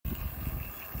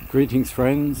Greetings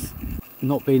friends,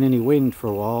 not been any wind for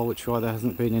a while, which is why there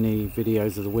hasn't been any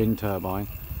videos of the wind turbine.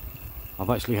 I've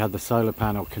actually had the solar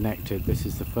panel connected. This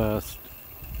is the first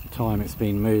time it's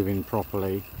been moving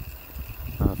properly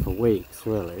for weeks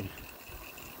really.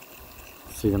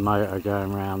 See the motor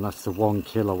going around, that's the 1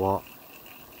 kilowatt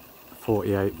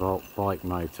 48 volt bike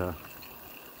motor.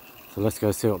 So let's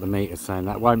go see what the meter's saying.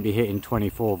 That won't be hitting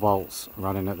 24 volts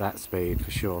running at that speed for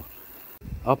sure.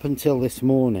 Up until this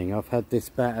morning I've had this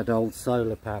battered old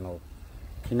solar panel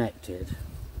connected.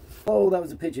 Oh, that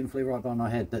was a pigeon flew right by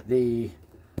my head. That the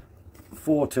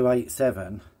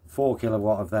 4287, 4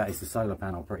 kilowatt of that is the solar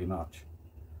panel pretty much.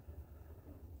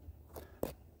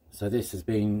 So this has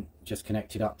been just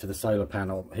connected up to the solar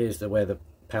panel. Here's where the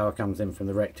power comes in from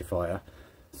the rectifier.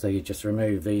 So you just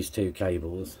remove these two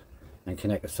cables and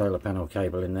connect the solar panel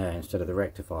cable in there instead of the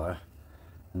rectifier,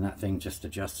 and that thing just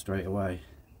adjusts straight away.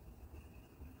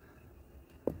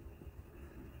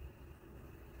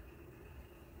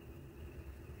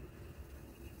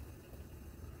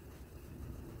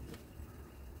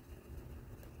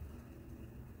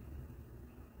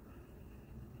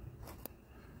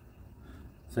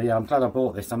 So yeah, I'm glad I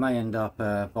bought this. I may end up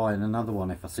buying another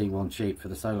one if I see one cheap for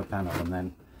the solar panel, and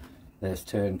then there's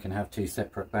two and can have two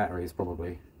separate batteries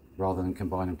probably, rather than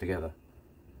combine them together.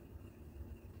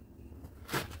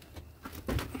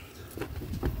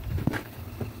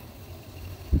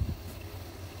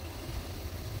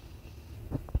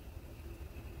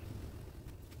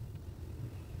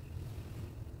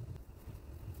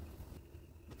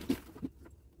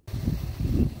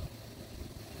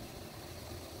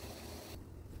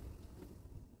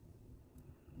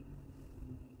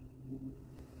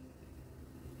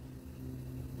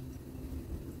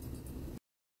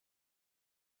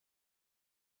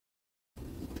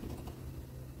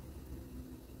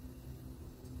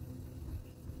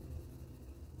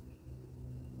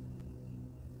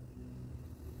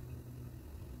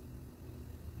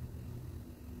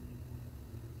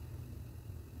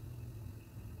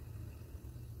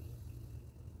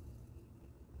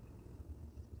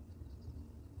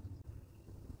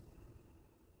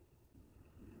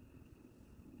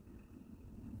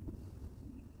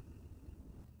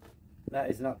 That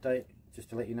is an update, just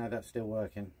to let you know that's still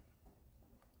working.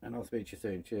 And I'll speak to you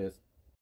soon. Cheers.